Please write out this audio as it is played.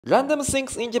Random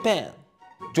things in Japan.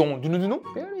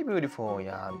 Very beautiful,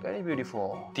 yeah, very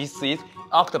beautiful. This is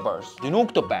octopus. You know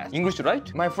octopus? English,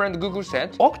 right? My friend Google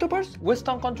said, octopus,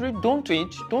 Western country don't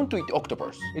eat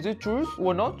octopus. Is it true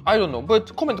or not? I don't know,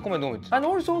 but comment. And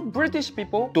also, British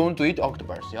people don't eat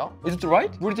octopus, yeah? Is it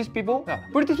right? British people? Yeah,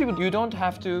 British people, you don't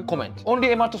have to comment. Only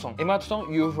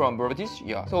Emato-san, you from British?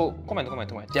 Yeah. So, comment.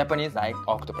 Japanese like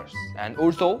octopus. And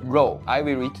also, raw. I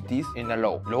will eat this in a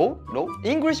raw. Raw?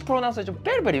 English pronunciation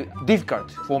very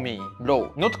difficult for me. Raw.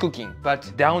 Not cooking, but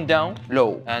down,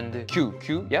 low, and Q,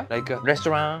 yeah, like a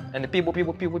restaurant, and people,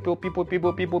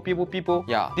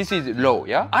 yeah, this is low,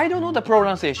 yeah. I don't know the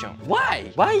pronunciation.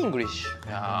 Why English?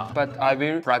 Yeah, but I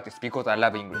will practice because I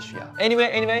love English, yeah.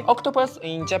 Anyway, octopus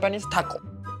in Japanese taco.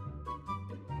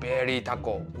 Very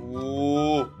taco.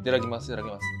 Ooh, いただきます。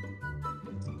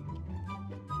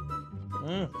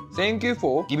Thank you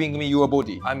for giving me your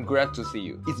body. I'm glad to see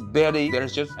you. It's very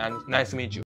delicious and nice to meet you.